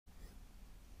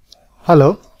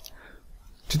Hello,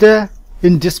 today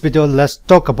in this video let's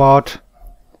talk about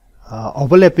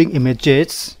overlapping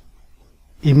images,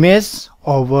 image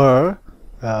over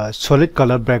solid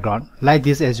color background like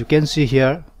this. As you can see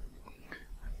here,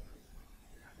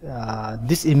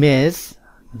 this image,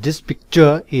 this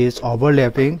picture is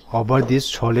overlapping over this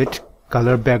solid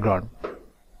color background.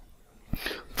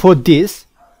 For this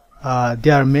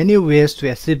there are many ways to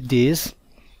achieve this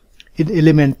in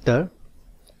Elementor.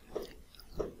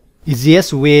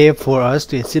 Easiest way for us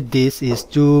to achieve this is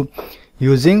to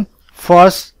using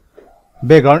first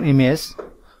background image.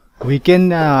 We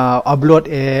can upload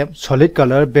a solid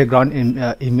color background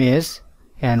image,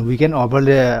 and we can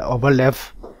overlap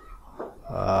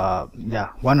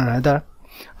one another.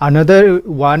 Another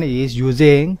one is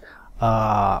using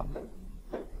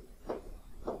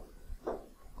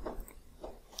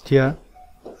here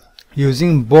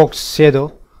using box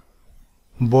shadow,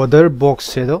 border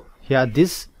box shadow. Here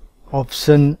this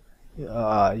option,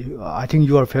 I think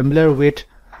you are familiar with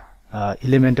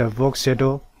Elementor Box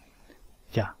Shadow.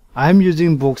 Yeah, I am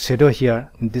using box shadow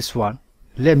here in this one.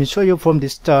 Let me show you from the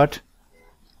start.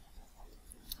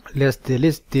 Let's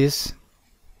delete this.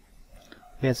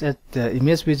 Let's add the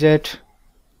image widget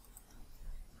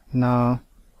now,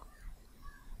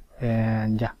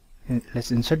 and yeah,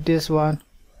 let's insert this one.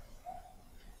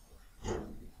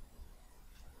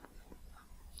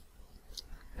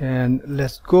 And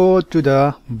let's go to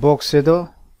the box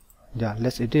shadow. Yeah,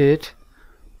 let's edit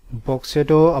box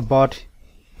shadow about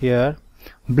here.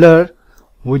 Blur,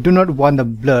 we do not want the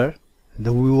blur,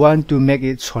 we want to make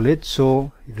it solid,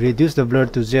 so reduce the blur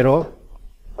to 0,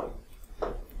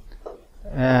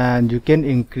 and you can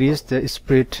increase the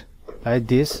spread like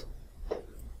this,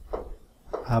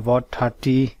 about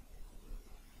 30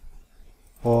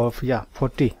 or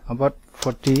 40, about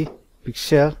 40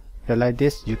 pixel. Like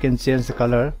this. You can change the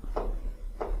color,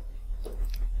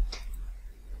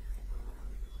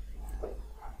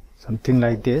 something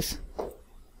like this,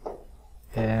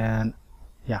 and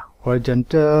yeah,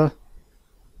 horizontal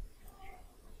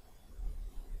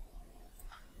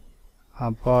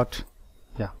about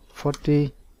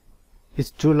 40.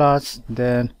 It's too large,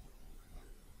 then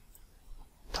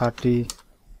 30.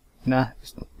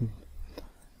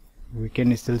 We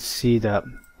can still see the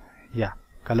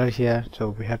color here, so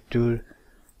we have to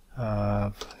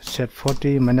set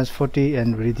 40, minus 40,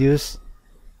 and reduce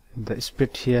the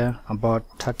split here about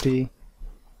 30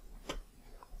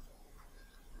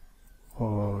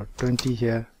 or 20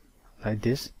 here, like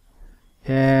this,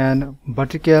 and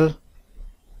vertical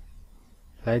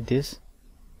like this.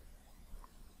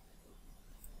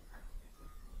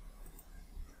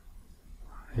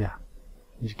 Yeah,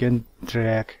 you can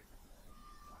drag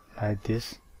like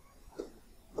this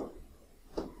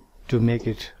to make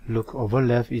it look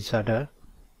overlap each other.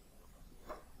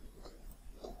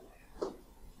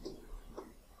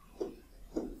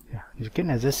 Yeah, you can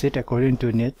adjust it according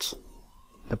to needs.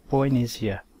 The point is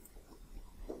here.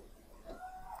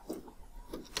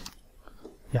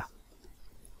 Yeah,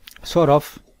 sort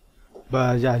of,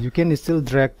 but yeah, you can still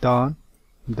drag down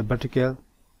the vertical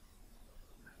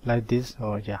like this,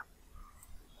 or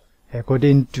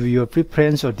according to your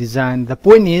preference or design. The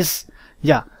point is,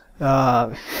 here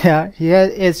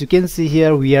as you can see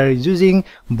here, we are using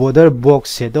border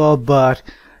box shadow, but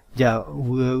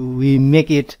we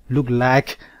make it look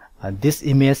like this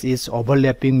image is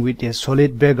overlapping with a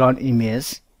solid background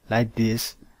image like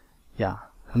this.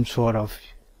 Some sort of,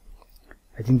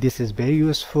 I think this is very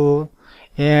useful.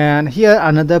 And here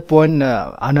another point,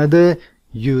 another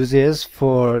uses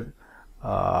for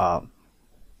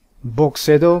box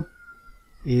shadow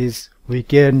is we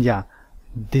can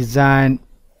design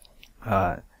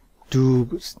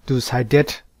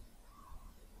two-sided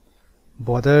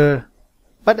border,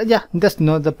 but that's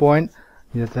not the point.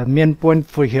 The main point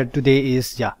for here today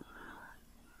is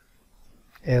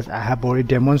as I have already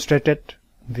demonstrated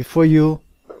before you,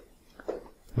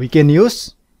 we can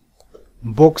use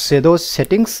box shadow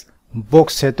settings,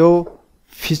 box shadow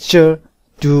feature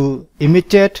to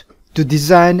imitate, to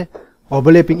design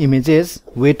overlapping images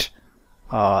with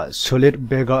solid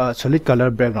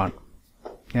color background.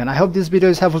 And I hope this video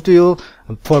is helpful to you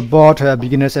for both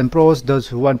beginners and pros, those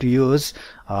who want to use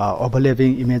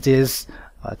overlapping images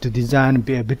to design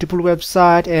a beautiful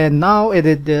website. And now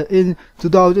in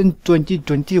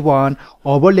 2021,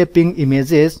 overlapping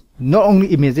images, not only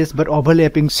images but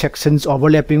overlapping sections,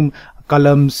 overlapping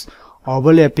columns,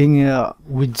 overlapping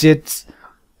widgets,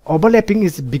 overlapping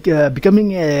is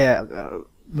becoming a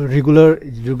regular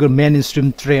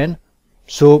mainstream trend.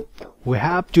 So we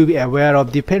have to be aware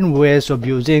of different ways of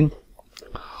using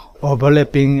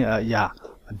overlapping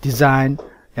design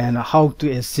and how to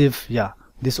achieve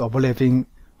this overlapping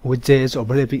widgets,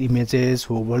 overlapping images,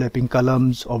 overlapping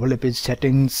columns, overlapping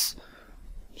settings.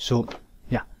 So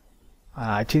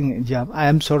I think I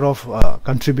am sort of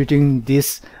contributing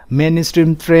this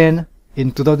mainstream trend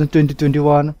in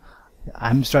 2020-21.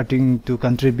 I'm starting to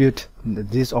contribute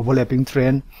this overlapping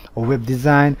trend of web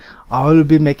design. I will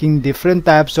be making different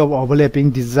types of overlapping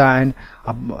design,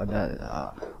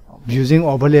 using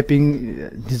overlapping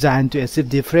design to achieve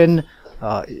different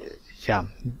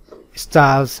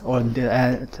styles, or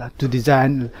to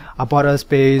design about us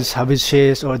page,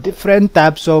 services, or different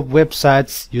types of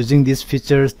websites using these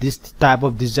features, this type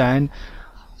of design.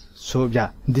 So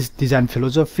this design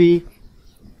philosophy.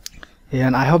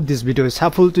 And I hope this video is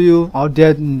helpful to you out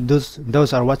there,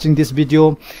 those are watching this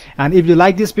video. And if you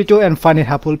like this video and find it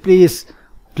helpful, please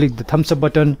click the thumbs up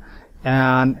button.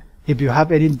 And if you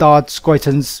have any thoughts,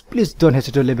 questions, please don't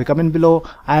hesitate to leave a comment below.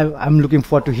 I'm looking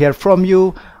forward to hear from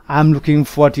you. I'm looking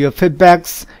forward to your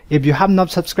feedbacks. If you have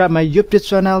not subscribed my YouTube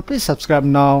channel, please subscribe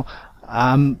now.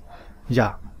 I'm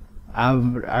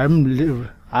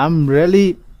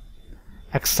really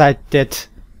excited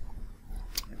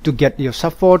to get your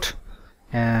support.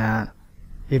 And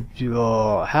if you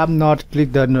have not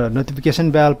clicked the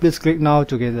notification bell, please click now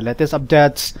to get the latest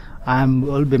updates. I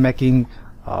will be making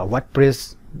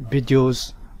WordPress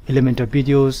videos, Elementor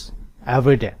videos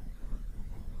every day.